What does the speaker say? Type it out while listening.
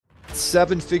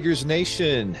Seven Figures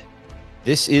Nation.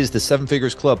 This is the Seven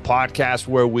Figures Club podcast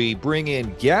where we bring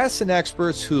in guests and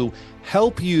experts who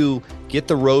help you get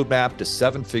the roadmap to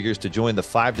seven figures to join the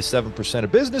 5 to 7%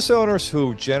 of business owners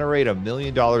who generate $1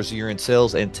 million a year in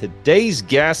sales. And today's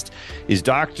guest is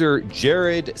Dr.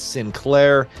 Jared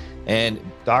Sinclair. And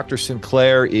Dr.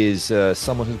 Sinclair is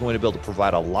someone who's going to be able to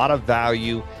provide a lot of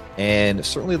value and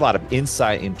certainly a lot of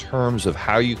insight in terms of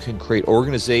how you can create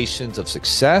organizations of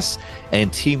success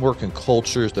and teamwork and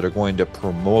cultures that are going to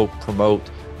promote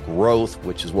growth,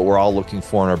 which is what we're all looking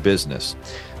for in our business.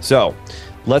 So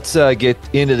let's get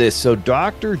into this. So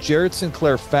Dr. Jared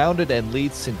Sinclair founded and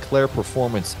leads Sinclair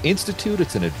Performance Institute.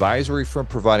 It's an advisory firm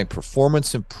providing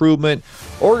performance improvement,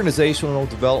 organizational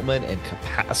development, and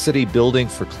capacity building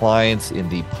for clients in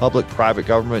the public, private,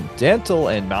 government, dental,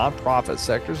 and nonprofit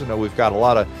sectors. I know we've got a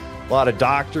lot of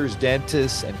doctors,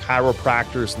 dentists, and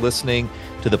chiropractors listening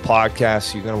to the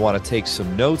podcast. You're going to want to take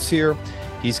some notes here.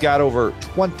 He's got over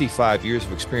 25 years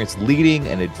of experience leading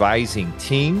and advising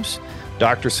teams.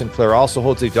 Dr. Sinclair also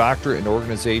holds a doctorate in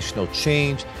organizational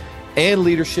change and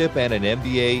leadership and an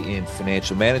MBA in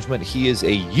financial management. He is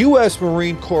a U.S.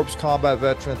 Marine Corps combat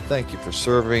veteran. Thank you for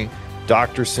serving,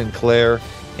 Dr. Sinclair.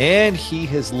 And he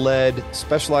has led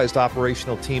specialized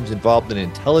operational teams involved in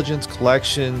intelligence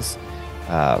collections,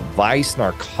 vice,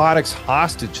 narcotics,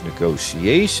 hostage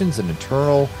negotiations, and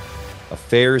internal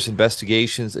affairs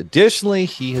investigations. Additionally,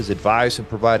 he has advised and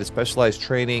provided specialized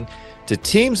training to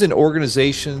teams and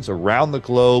organizations around the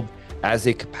globe as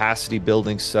a capacity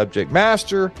building subject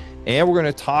master. And we're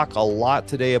going to talk a lot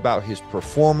today about his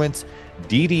performance,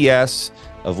 DDS,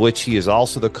 of which he is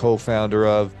also the co-founder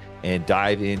of, and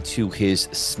dive into his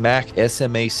SMACK,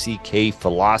 S-M-A-C-K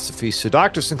philosophy. So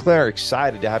Dr. Sinclair,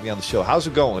 excited to have you on the show. How's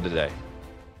it going today?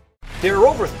 There are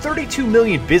over 32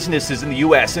 million businesses in the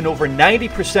U.S., and over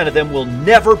 90% of them will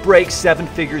never break seven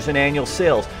figures in annual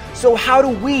sales. So how do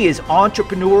we as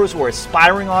entrepreneurs or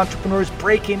aspiring entrepreneurs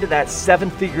break into that seven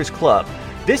figures club?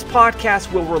 This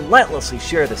podcast will relentlessly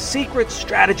share the secrets,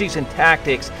 strategies, and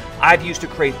tactics I've used to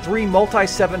create 3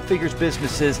 multi-seven figures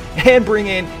businesses and bring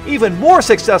in even more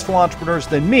successful entrepreneurs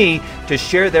than me to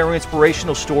share their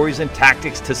inspirational stories and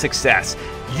tactics to success.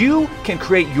 You can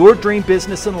create your dream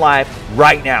business and life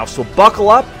right now. So buckle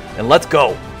up and let's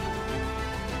go.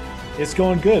 It's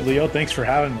going good, Leo. Thanks for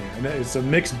having me. And it's a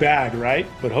mixed bag, right?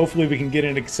 But hopefully we can get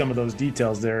into some of those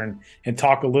details there and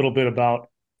talk a little bit about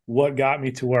what got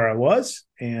me to where I was.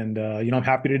 And, I'm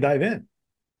happy to dive in.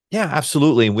 Yeah,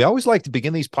 absolutely. And we always like to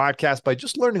begin these podcasts by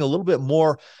just learning a little bit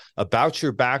more about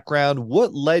your background.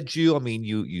 What led you? I mean,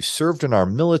 you served in our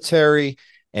military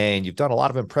and you've done a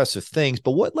lot of impressive things,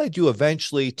 but what led you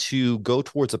eventually to go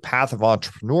towards a path of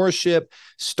entrepreneurship,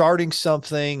 starting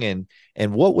something,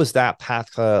 and what was that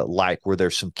path like? Were there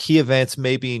some key events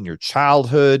maybe in your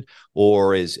childhood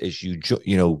or as you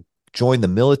joined the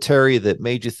military that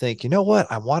made you think, you know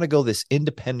what, I want to go this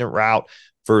independent route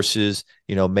versus,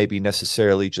 maybe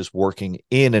necessarily just working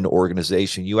in an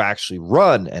organization? You actually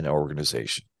run an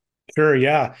organization. Sure.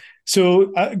 Yeah.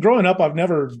 So growing up, I've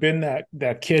never been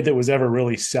that kid that was ever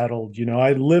really settled.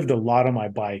 I lived a lot on my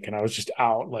bike and I was just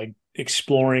out like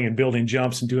exploring and building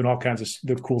jumps and doing all kinds of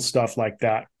the cool stuff like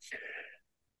that.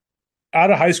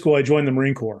 Out of high school, I joined the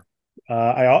Marine Corps.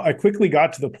 I quickly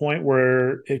got to the point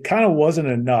where it kind of wasn't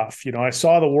enough. I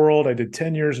saw the world. I did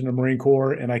 10 years in the Marine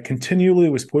Corps and I continually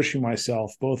was pushing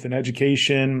myself, both in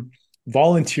education,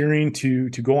 volunteering to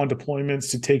go on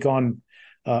deployments, to take on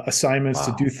assignments,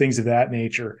 to do things of that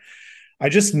nature. I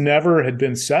just never had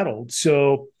been settled.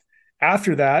 So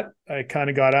after that, I kind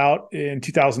of got out in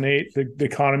 2008. The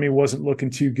economy wasn't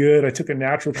looking too good. I took a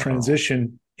natural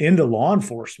transition into law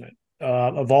enforcement,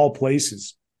 of all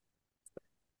places.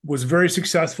 Was very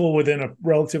successful within a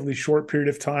relatively short period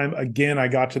of time. Again, I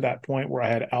got to that point where I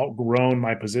had outgrown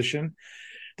my position.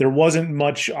 There wasn't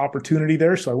much opportunity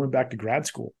there, so I went back to grad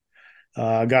school.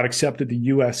 Got accepted to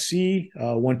USC,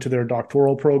 went to their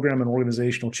doctoral program in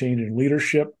organizational change and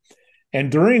leadership. And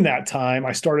during that time,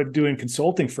 I started doing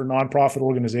consulting for nonprofit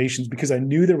organizations because I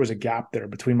knew there was a gap there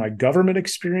between my government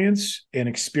experience and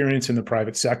experience in the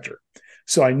private sector.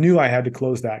 So I knew I had to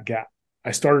close that gap.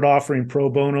 I started offering pro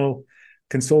bono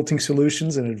consulting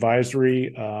solutions and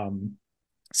advisory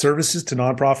services to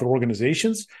nonprofit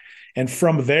organizations. And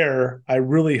from there, I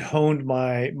really honed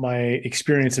my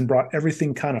experience and brought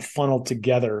everything kind of funneled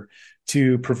together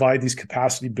to provide these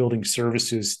capacity building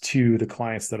services to the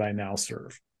clients that I now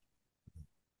serve.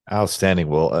 Outstanding.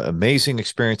 Well, amazing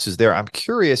experiences there. I'm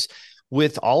curious,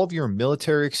 with all of your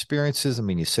military experiences, I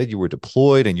mean, you said you were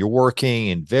deployed and you're working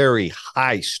in very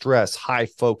high stress, high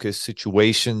focus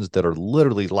situations that are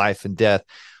literally life and death.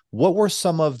 What were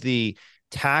some of the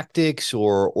tactics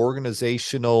or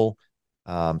organizational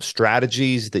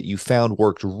strategies that you found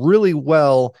worked really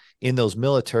well in those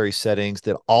military settings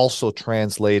that also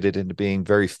translated into being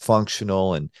very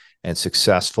functional and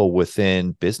successful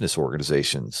within business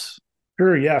organizations?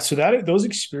 Sure. Yeah. So those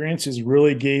experiences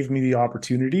really gave me the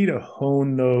opportunity to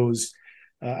hone those,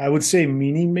 I would say,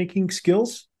 meaning making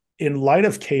skills in light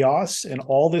of chaos and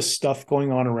all this stuff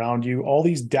going on around you, all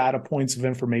these data points of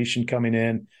information coming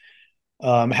in,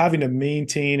 having to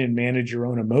maintain and manage your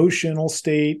own emotional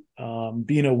state,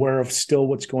 being aware of still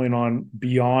what's going on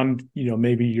beyond,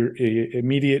 maybe your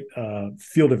immediate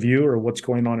field of view or what's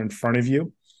going on in front of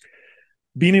you.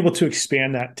 Being able to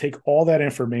expand that, take all that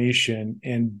information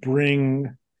and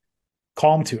bring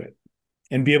calm to it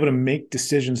and be able to make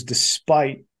decisions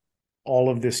despite all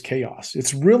of this chaos.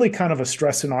 It's really kind of a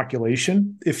stress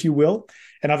inoculation, if you will.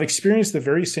 And I've experienced the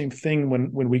very same thing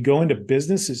when we go into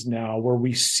businesses now where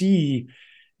we see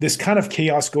this kind of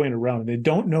chaos going around. They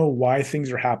don't know why things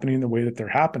are happening the way that they're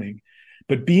happening,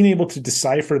 but being able to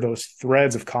decipher those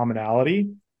threads of commonality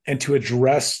and to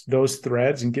address those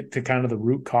threads and get to kind of the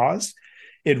root cause,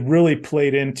 it really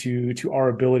played into our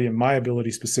ability and my ability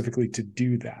specifically to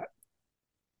do that.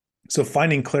 So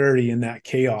finding clarity in that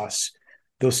chaos,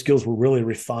 those skills were really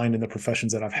refined in the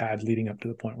professions that I've had leading up to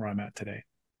the point where I'm at today.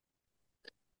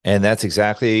 And that's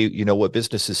exactly, what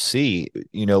businesses see.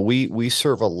 We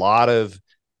serve a lot of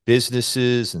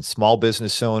businesses and small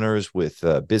business owners with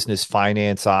business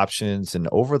finance options. And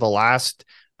over the last,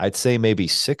 I'd say maybe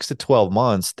 6 to 12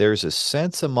 months, there's a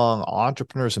sense among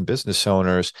entrepreneurs and business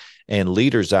owners and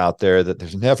leaders out there that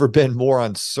there's never been more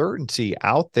uncertainty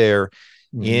out there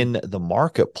in the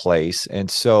marketplace.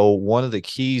 And so one of the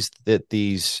keys that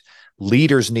these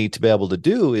leaders need to be able to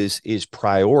do is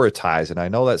prioritize. And I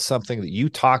know that's something that you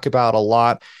talk about a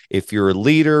lot. If you're a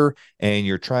leader and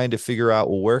you're trying to figure out,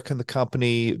 well, where can the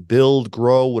company build,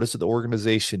 grow? What is it the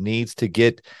organization needs to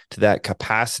get to that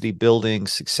capacity building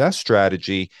success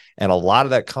strategy? And a lot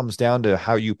of that comes down to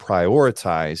how you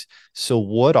prioritize. So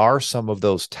what are some of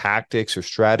those tactics or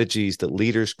strategies that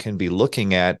leaders can be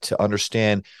looking at to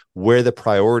understand where the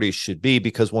priorities should be?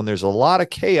 Because when there's a lot of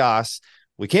chaos,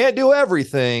 we can't do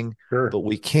everything, Sure. But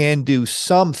we can do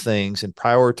some things, and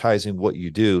prioritizing what you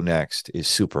do next is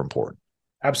super important.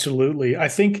 Absolutely. I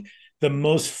think the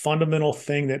most fundamental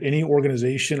thing that any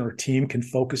organization or team can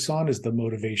focus on is the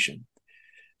motivation,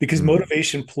 because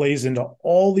motivation plays into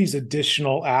all these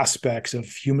additional aspects of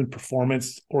human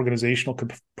performance, organizational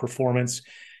performance.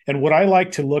 And what I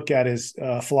like to look at is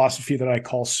a philosophy that I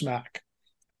call SMAC.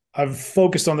 I've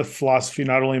focused on the philosophy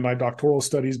not only in my doctoral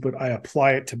studies, but I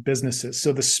apply it to businesses.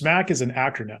 So the SMAC is an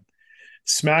acronym.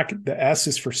 SMAC, the S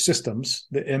is for systems,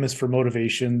 the M is for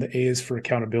motivation, the A is for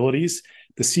accountabilities,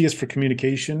 the C is for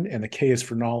communication, and the K is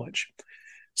for knowledge.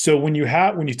 So when you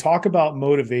talk about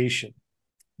motivation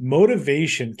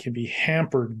can be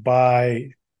hampered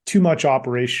by too much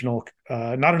operational,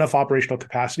 not enough operational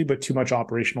capacity, but too much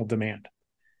operational demand.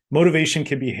 Motivation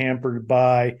can be hampered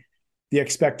by the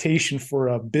expectation for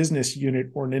a business unit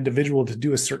or an individual to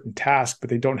do a certain task, but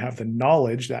they don't have the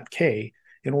knowledge, that K,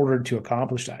 in order to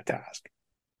accomplish that task.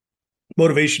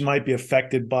 Motivation might be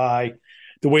affected by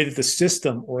the way that the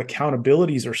system or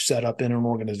accountabilities are set up in an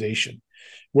organization,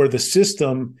 where the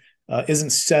system isn't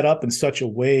set up in such a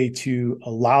way to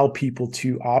allow people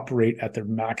to operate at their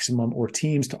maximum or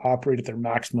teams to operate at their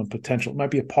maximum potential. It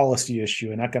might be a policy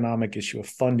issue, an economic issue, a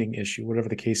funding issue, whatever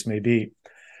the case may be.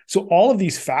 So all of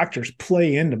these factors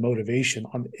play into motivation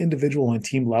on the individual and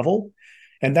team level.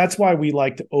 And that's why we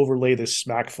like to overlay this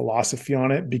SMAC philosophy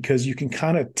on it, because you can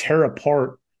kind of tear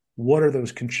apart what are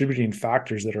those contributing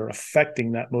factors that are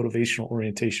affecting that motivational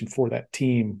orientation for that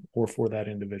team or for that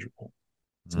individual.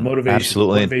 So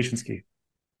motivation's key.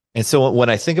 And so when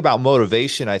I think about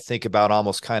motivation, I think about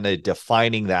almost kind of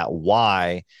defining that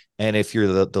why. And if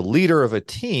you're the leader of a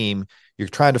team, you're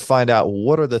trying to find out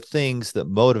what are the things that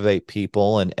motivate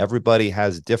people, and everybody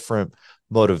has different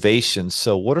motivations.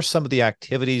 So what are some of the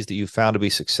activities that you found to be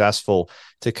successful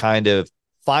to kind of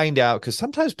find out? Because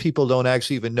sometimes people don't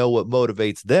actually even know what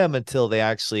motivates them until they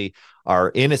actually are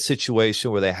in a situation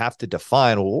where they have to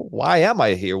define, well, why am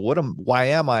I here? Why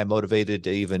am I motivated to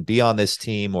even be on this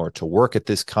team or to work at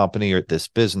this company or at this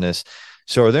business?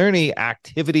 So are there any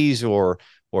activities or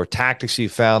tactics you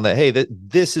found that, hey,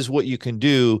 this is what you can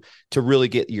do to really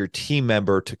get your team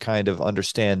member to kind of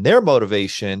understand their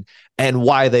motivation and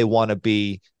why they want to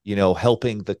be,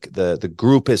 helping the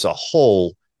group as a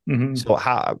whole? Mm-hmm. So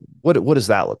what does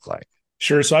that look like?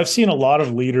 Sure. So I've seen a lot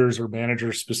of leaders or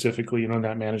managers specifically, in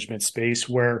that management space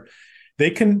where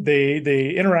they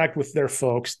interact with their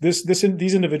folks. These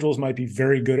individuals might be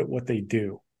very good at what they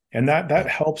do. And that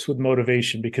helps with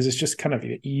motivation because it's just kind of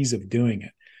the ease of doing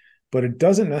it. But it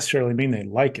doesn't necessarily mean they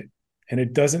like it. And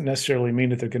it doesn't necessarily mean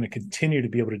that they're going to continue to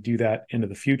be able to do that into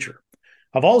the future.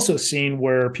 I've also seen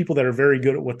where people that are very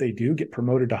good at what they do get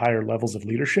promoted to higher levels of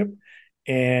leadership,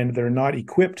 and they're not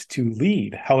equipped to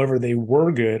lead. However, they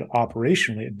were good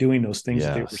operationally at doing those things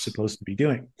that they were supposed to be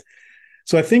doing.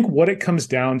 So I think what it comes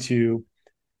down to,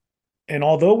 and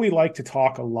although we like to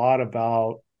talk a lot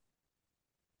about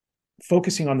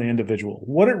focusing on the individual,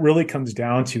 what it really comes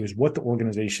down to is what the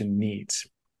organization needs.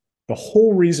 The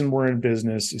whole reason we're in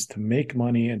business is to make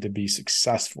money and to be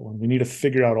successful. And we need to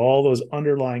figure out all those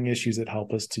underlying issues that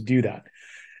help us to do that.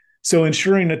 So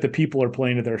ensuring that the people are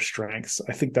playing to their strengths,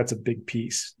 I think that's a big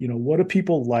piece. You know, what do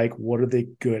people like? What are they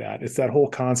good at? It's that whole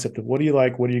concept of what do you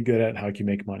like? What are you good at? And how can you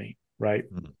make money? Right.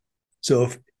 Mm-hmm. So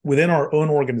if within our own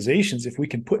organizations, if we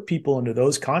can put people into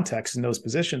those contexts and those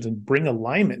positions and bring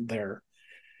alignment there,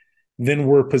 then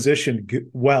we're positioned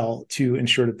well to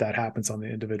ensure that that happens on the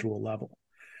individual level.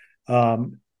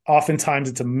 Oftentimes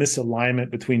it's a misalignment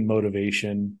between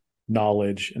motivation,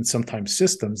 knowledge, and sometimes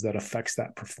systems that affects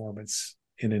that performance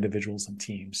in individuals and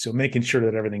teams. So making sure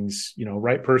that everything's, you know,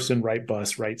 right person, right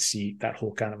bus, right seat, that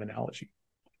whole kind of analogy.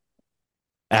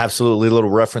 Absolutely. A little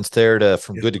reference there to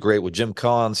From Good to Great with Jim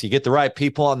Collins. You get the right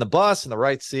people on the bus and the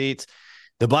right seats,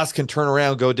 the bus can turn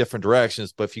around, go different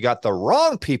directions. But if you got the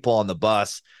wrong people on the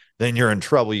bus, then you're in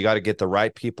trouble. You got to get the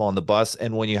right people on the bus.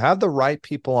 And when you have the right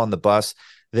people on the bus,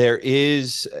 there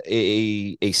is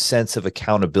a sense of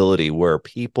accountability where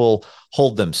people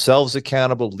hold themselves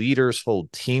accountable, leaders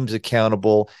hold teams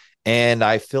accountable. And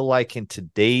I feel like in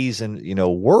today's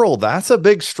world, that's a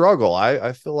big struggle.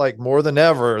 I feel like more than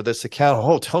ever, this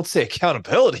don't say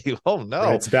accountability. Oh no,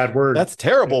 right, it's a bad word. That's a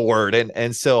terrible word.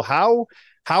 And so how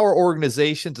are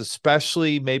organizations,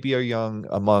 especially maybe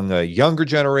among younger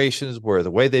generations where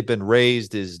the way they've been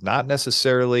raised is not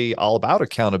necessarily all about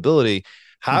accountability,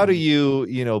 how do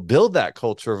you build that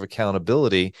culture of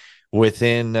accountability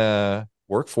within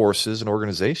workforces and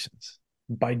organizations?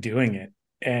 By doing it.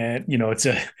 And,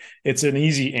 it's an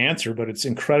easy answer, but it's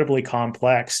incredibly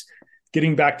complex.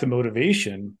 Getting back to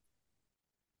motivation,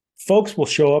 folks will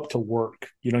show up to work.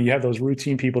 You have those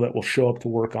routine people that will show up to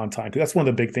work on time. That's one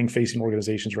of the big things facing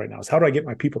organizations right now is how do I get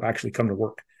my people to actually come to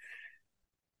work?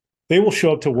 They will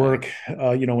show up to work,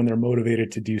 when they're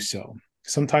motivated to do so.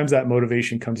 Sometimes that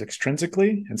motivation comes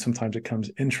extrinsically and sometimes it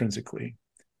comes intrinsically.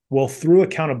 Well, through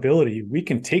accountability, we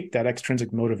can take that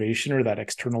extrinsic motivation or that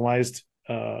externalized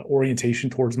orientation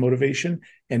towards motivation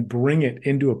and bring it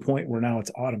into a point where now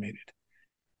it's automated.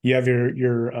 You have your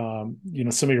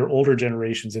some of your older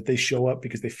generations that they show up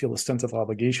because they feel a sense of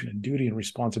obligation and duty and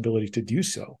responsibility to do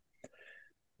so,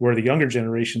 where the younger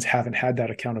generations haven't had that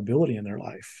accountability in their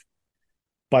life.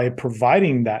 By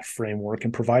providing that framework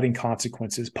and providing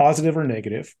consequences, positive or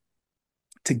negative,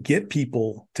 to get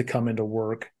people to come into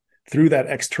work through that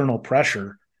external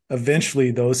pressure,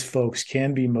 eventually those folks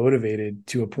can be motivated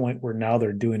to a point where now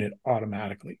they're doing it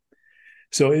automatically.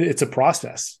 So it's a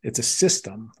process. It's a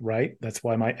system, right? That's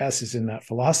why my S is in that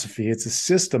philosophy. It's a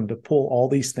system to pull all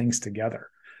these things together,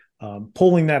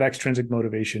 pulling that extrinsic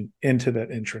motivation into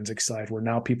that intrinsic side where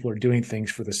now people are doing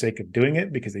things for the sake of doing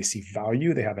it because they see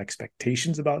value, they have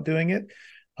expectations about doing it,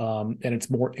 and it's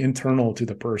more internal to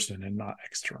the person and not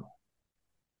external.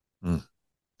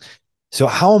 So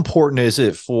how important is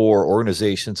it for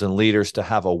organizations and leaders to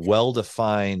have a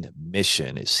well-defined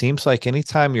mission? It seems like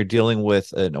anytime you're dealing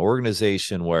with an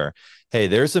organization where, hey,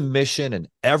 there's a mission and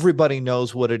everybody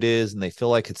knows what it is and they feel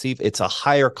like it's a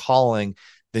higher calling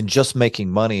than just making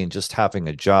money and just having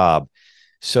a job.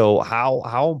 So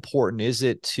how important is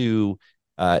it to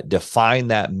define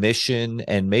that mission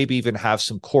and maybe even have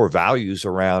some core values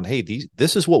around, hey,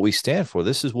 this is what we stand for.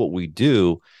 This is what we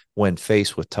do when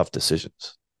faced with tough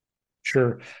decisions.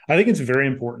 Sure. I think it's very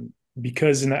important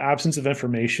because in the absence of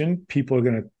information, people are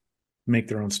going to make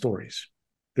their own stories.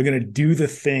 They're going to do the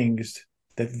things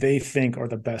that they think are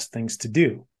the best things to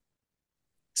do.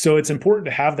 So it's important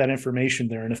to have that information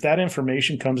there. And if that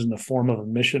information comes in the form of a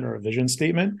mission or a vision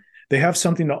statement, they have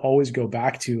something to always go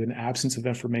back to in the absence of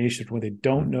information when they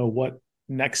don't know what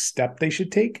next step they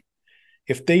should take.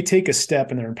 If they take a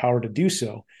step and they're empowered to do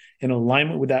so in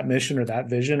alignment with that mission or that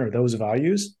vision or those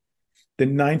values,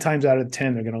 then 9 times out of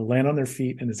 10, they're going to land on their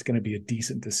feet and it's going to be a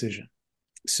decent decision.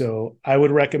 So I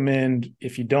would recommend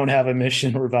if you don't have a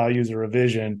mission or values or a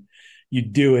vision, you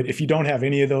do it. If you don't have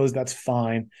any of those, that's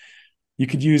fine. You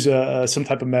could use some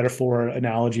type of metaphor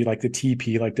analogy like the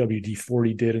TP, like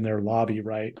WD-40 did in their lobby,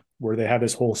 right? Where they have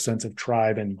this whole sense of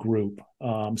tribe and group.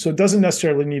 So it doesn't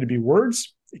necessarily need to be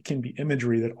words. It can be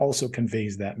imagery that also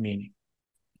conveys that meaning.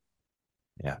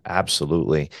 Yeah,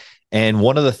 absolutely. And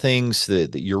one of the things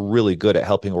that you're really good at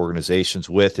helping organizations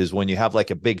with is when you have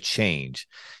like a big change.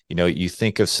 You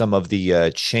think of some of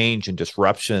the change and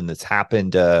disruption that's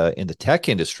happened in the tech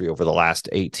industry over the last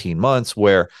 18 months,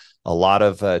 where a lot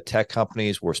of tech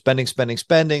companies were spending, spending,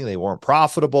 spending. They weren't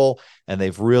profitable, and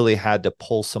they've really had to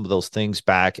pull some of those things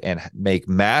back and make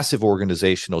massive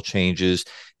organizational changes.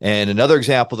 And another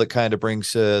example that kind of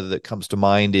brings that comes to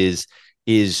mind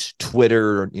is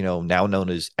Twitter, now known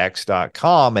as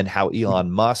X.com, and how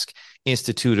Elon Musk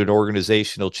instituted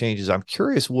organizational changes. I'm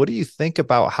curious, what do you think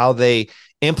about how they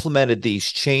implemented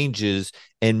these changes,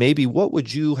 and maybe what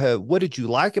did you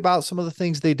like about some of the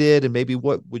things they did, and maybe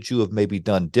what would you have maybe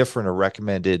done different or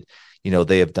recommended,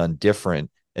 they have done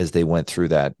different as they went through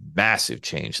that massive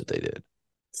change that they did?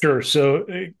 Sure. So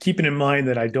keeping in mind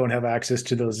that I don't have access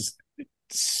to those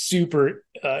super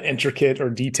intricate or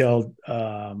detailed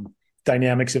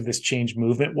dynamics of this change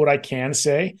movement, what I can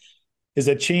say is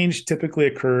that change typically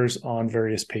occurs on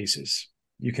various paces.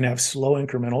 You can have slow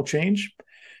incremental change,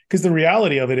 because the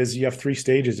reality of it is you have three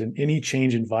stages in any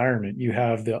change environment. You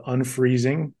have the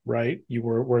unfreezing, right?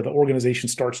 Where the organization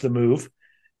starts to move.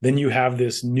 Then you have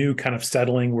this new kind of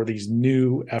settling where these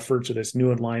new efforts or this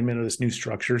new alignment or this new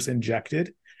structure is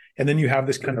injected. And then you have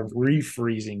this kind of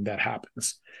refreezing that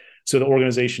happens. So the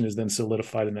organization is then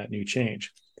solidified in that new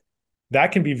change.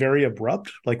 That can be very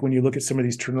abrupt. Like when you look at some of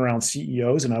these turnaround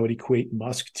CEOs, and I would equate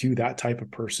Musk to that type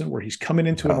of person where he's coming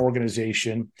into an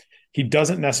organization. He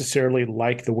doesn't necessarily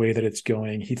like the way that it's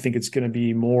going. He thinks it's going to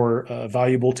be more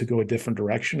valuable to go a different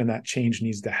direction. And that change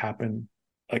needs to happen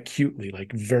acutely,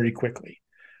 like very quickly.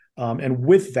 And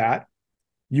with that,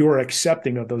 you're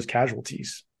accepting of those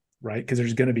casualties, right? Because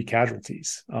there's going to be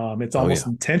casualties. It's almost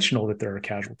intentional that there are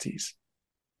casualties.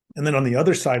 And then on the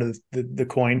other side of the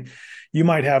coin, you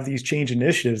might have these change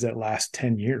initiatives that last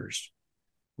 10 years,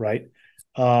 right?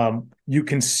 You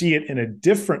can see it in a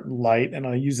different light. And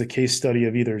I'll use the case study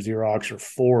of either Xerox or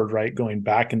Ford, right? Going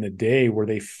back in the day where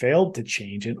they failed to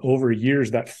change. And over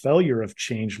years, that failure of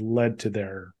change led to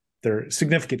their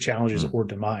significant challenges or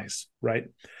demise, right?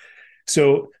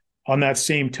 So on that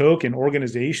same token,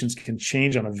 organizations can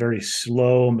change on a very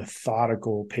slow,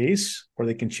 methodical pace, or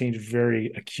they can change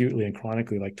very acutely and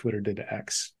chronically, like Twitter did to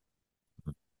X.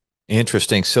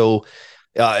 Interesting. So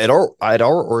at our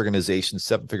organization,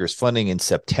 Seven Figures Funding, in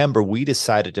September, we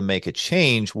decided to make a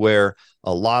change where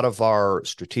a lot of our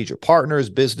strategic partners,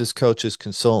 business coaches,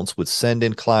 consultants would send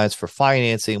in clients for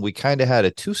financing. We kind of had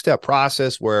a two-step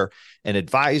process where an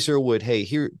advisor would,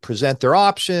 present their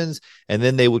options, and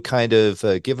then they would kind of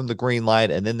give them the green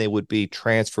light, and then they would be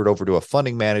transferred over to a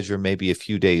funding manager maybe a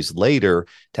few days later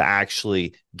to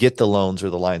actually get the loans or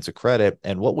the lines of credit.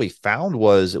 And what we found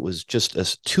was it was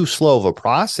just too slow of a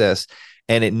process,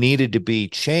 and it needed to be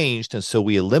changed. And so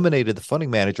we eliminated the funding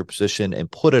manager position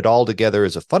and put it all together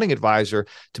as a funding advisor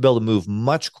to be able to move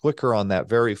much quicker on that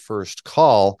very first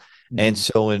call. And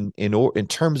so in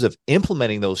terms of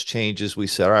implementing those changes, we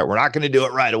said, all right, we're not going to do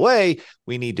it right away.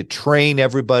 We need to train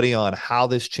everybody on how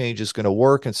this change is going to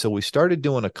work. And so we started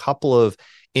doing a couple of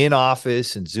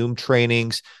in-office and Zoom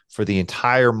trainings for the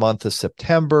entire month of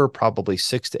September, probably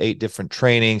 6 to 8 different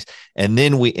trainings. And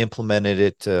then we implemented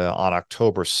it on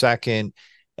October 2nd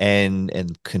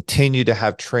and continue to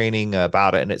have training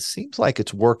about it. And it seems like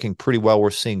it's working pretty well.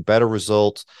 We're seeing better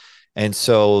results. And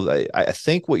so I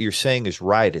think what you're saying is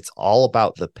right. It's all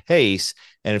about the pace.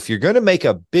 And if you're going to make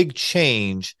a big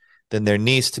change, then there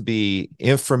needs to be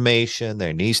information,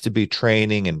 there needs to be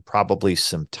training, and probably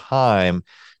some time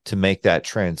to make that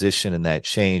transition and that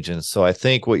change. And so I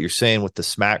think what you're saying with the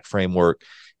SMAC framework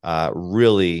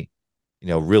really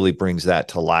brings that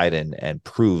to light and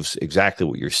proves exactly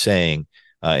what you're saying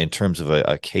in terms of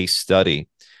a case study.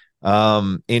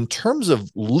 In terms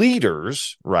of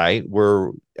leaders, right,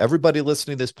 where everybody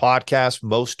listening to this podcast,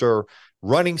 most are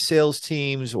running sales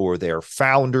teams, or they're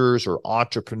founders or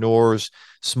entrepreneurs,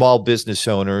 small business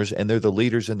owners, and they're the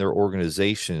leaders in their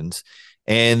organizations.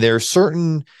 And there's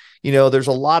there's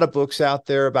a lot of books out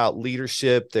there about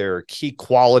leadership, their key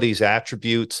qualities,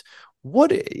 attributes.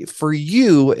 What for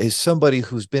you, as somebody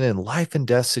who's been in life and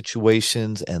death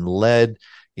situations and led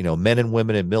men and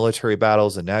women in military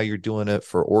battles, and now you're doing it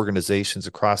for organizations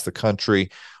across the country,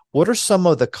 what are some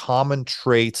of the common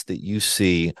traits that you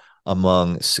see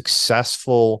among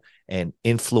successful and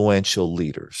influential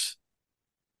leaders?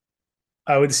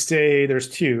 I would say there's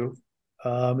two.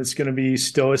 It's going to be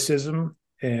stoicism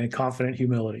and confident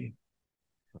humility.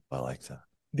 I like that.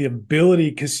 The ability,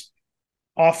 because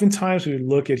oftentimes we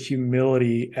look at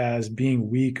humility as being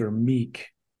weak or meek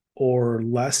or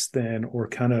less than or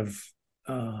kind of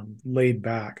laid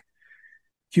back.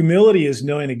 Humility is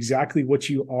knowing exactly what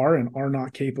you are and are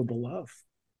not capable of.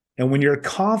 And when you're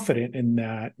confident in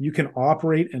that, you can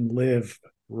operate and live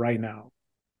right now.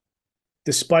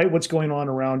 Despite what's going on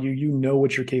around you, you know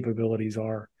what your capabilities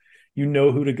are. You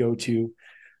know who to go to.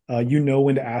 You know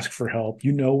when to ask for help.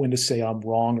 You know when to say I'm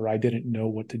wrong, or I didn't know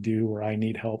what to do, or I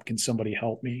need help. Can somebody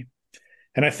help me?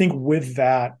 And I think with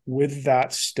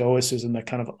that stoicism, that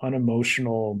kind of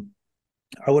unemotional,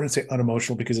 I wouldn't say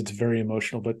unemotional because it's very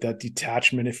emotional, but that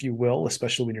detachment, if you will,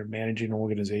 especially when you're managing an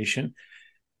organization,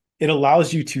 it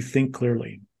allows you to think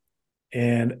clearly.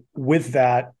 And with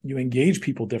that, you engage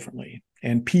people differently,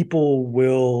 and people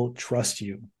will trust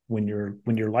you when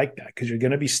you're like that, because you're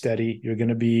going to be steady, you're going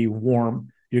to be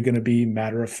warm, you're going to be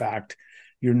matter of fact,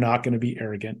 you're not going to be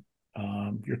arrogant,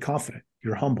 you're confident,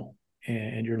 you're humble,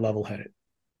 and you're level-headed.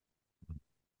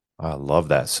 I love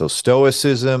that. So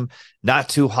stoicism, not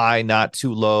too high, not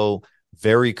too low,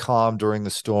 very calm during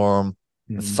the storm,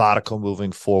 methodical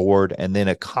moving forward, and then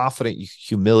a confident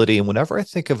humility. And whenever I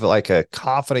think of like a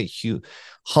confident,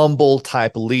 humble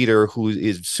type leader who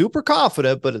is super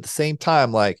confident, but at the same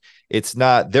time, like it's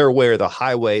not their way or the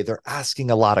highway, they're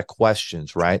asking a lot of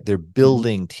questions, right? They're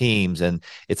building teams, and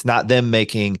it's not them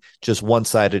making just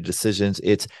one-sided decisions.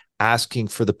 It's asking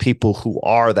for the people who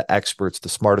are the experts, the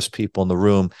smartest people in the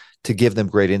room, to give them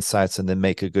great insights and then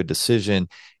make a good decision.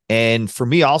 And for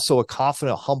me, also a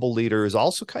confident, humble leader is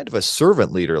also kind of a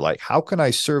servant leader. Like, how can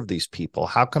I serve these people?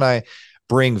 How can I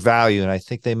bring value? And I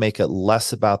think they make it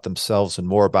less about themselves and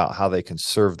more about how they can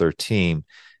serve their team.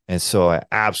 And so I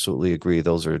absolutely agree.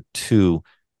 Those are two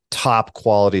top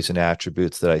qualities and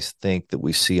attributes that I think that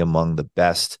we see among the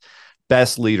best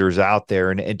leaders out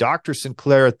there. And Dr.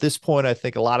 Sinclair, at this point, I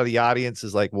think a lot of the audience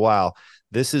is like, wow,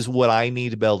 this is what I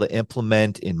need to be able to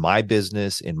implement in my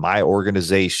business, in my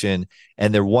organization.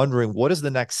 And they're wondering, what is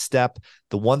the next step?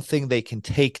 The one thing they can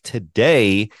take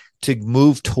today to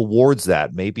move towards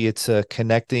that. Maybe it's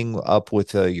connecting up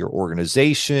with your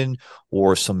organization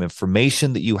or some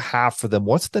information that you have for them.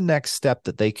 What's the next step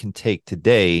that they can take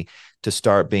today to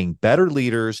start being better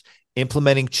leaders,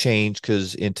 implementing change?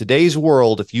 Because in today's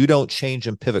world, if you don't change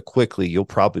and pivot quickly, you'll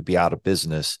probably be out of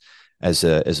business as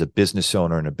a business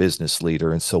owner and a business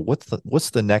leader. And so what's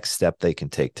the next step they can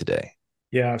take today?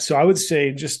 Yeah. So I would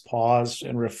say just pause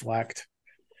and reflect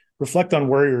on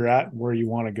where you're at, where you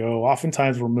want to go.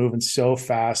 Oftentimes we're moving so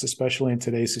fast, especially in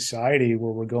today's society,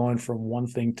 where we're going from one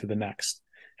thing to the next,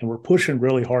 and we're pushing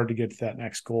really hard to get to that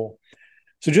next goal.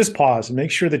 So just pause and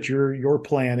make sure that your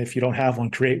plan, if you don't have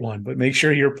one, create one, but make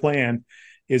sure your plan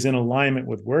is in alignment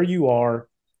with where you are,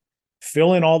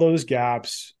 fill in all those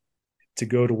gaps to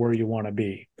go to where you want to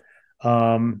be.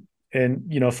 And,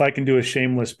 if I can do a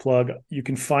shameless plug, you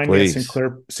can find Please. me at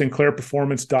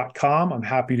SINCLAIRperformance.com. I'm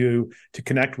happy to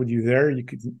connect with you there.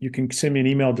 You can send me an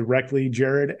email directly,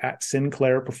 Jared at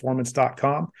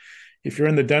SINCLAIRperformance.com. If you're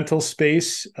in the dental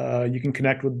space, you can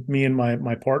connect with me and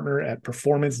my partner at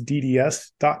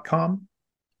performancedds.com.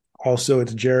 Also,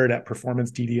 it's Jared at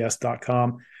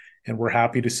performancedds.com. And we're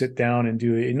happy to sit down and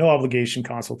do a no obligation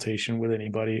consultation with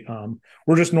anybody.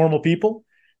 We're just normal people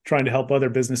trying to help other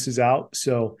businesses out.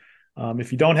 So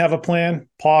if you don't have a plan,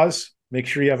 pause, make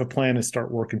sure you have a plan, and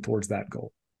start working towards that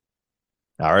goal.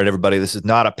 All right, everybody, this is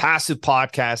not a passive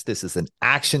podcast. This is an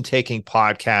action-taking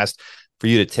podcast for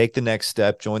you to take the next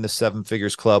step, join the 7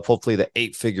 Figures Club, hopefully the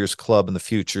 8 Figures Club in the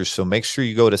future. So make sure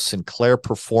you go to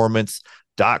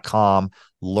SINCLAIRperformance.com,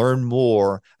 learn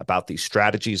more about these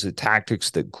strategies and tactics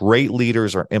that great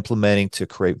leaders are implementing to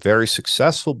create very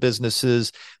successful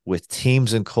businesses with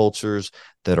teams and cultures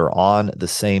that are on the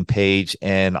same page.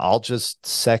 And I'll just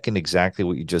second exactly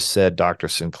what you just said, Dr.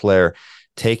 Sinclair.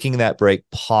 Taking that break,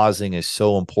 pausing is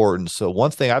so important. So one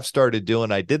thing I've started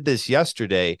doing, I did this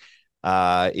yesterday,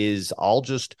 is I'll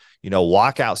just,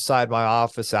 walk outside my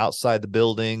office, outside the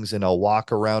buildings, and I'll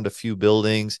walk around a few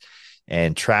buildings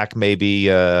and track maybe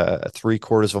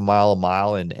 3/4 of a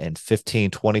mile, and 15,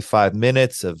 25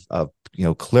 minutes of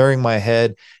clearing my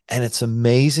head. And it's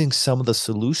amazing some of the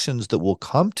solutions that will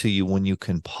come to you when you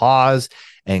can pause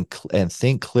and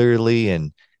think clearly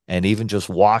and even just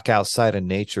walk outside in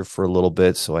nature for a little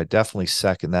bit. So I definitely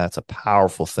second that. It's a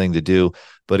powerful thing to do.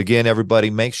 But again, everybody,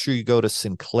 make sure you go to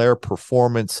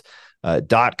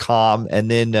SINCLAIRperformance.com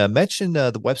and then mention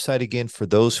the website again for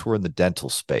those who are in the dental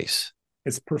space.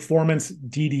 It's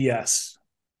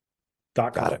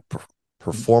performancedds.com. Got it.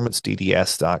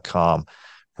 Performancedds.com.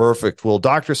 Perfect. Well,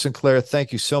 Dr. Sinclair,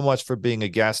 thank you so much for being a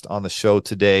guest on the show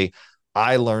today.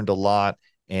 I learned a lot.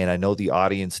 and I know the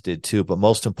audience did too. But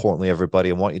most importantly, everybody,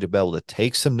 I want you to be able to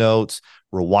take some notes,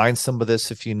 rewind some of this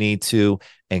if you need to,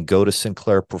 and go to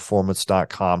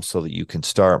SINCLAIRperformance.com so that you can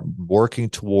start working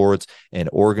towards an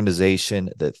organization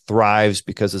that thrives,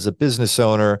 because as a business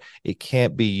owner, it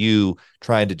can't be you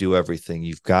trying to do everything.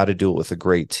 You've got to do it with a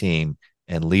great team,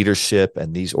 and leadership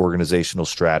and these organizational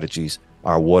strategies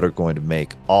are what are going to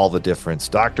make all the difference.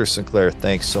 Dr. SINCLAIR,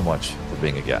 thanks so much for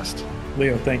being a guest.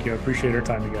 Leo, thank you. I appreciate our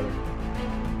time together.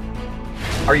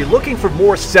 Are you looking for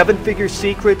more seven-figure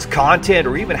secrets, content,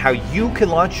 or even how you can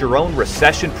launch your own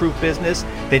recession-proof business?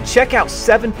 Then check out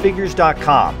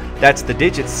sevenfigures.com. That's the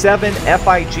digit 7,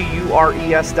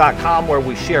 FIGURES.com, where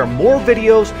we share more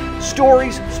videos,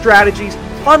 stories, strategies,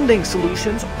 funding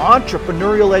solutions,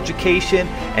 entrepreneurial education,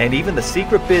 and even the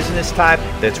secret business type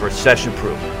that's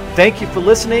recession-proof. Thank you for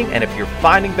listening, and if you're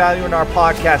finding value in our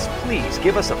podcast, please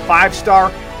give us a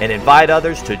 5-star and invite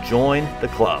others to join the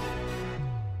club.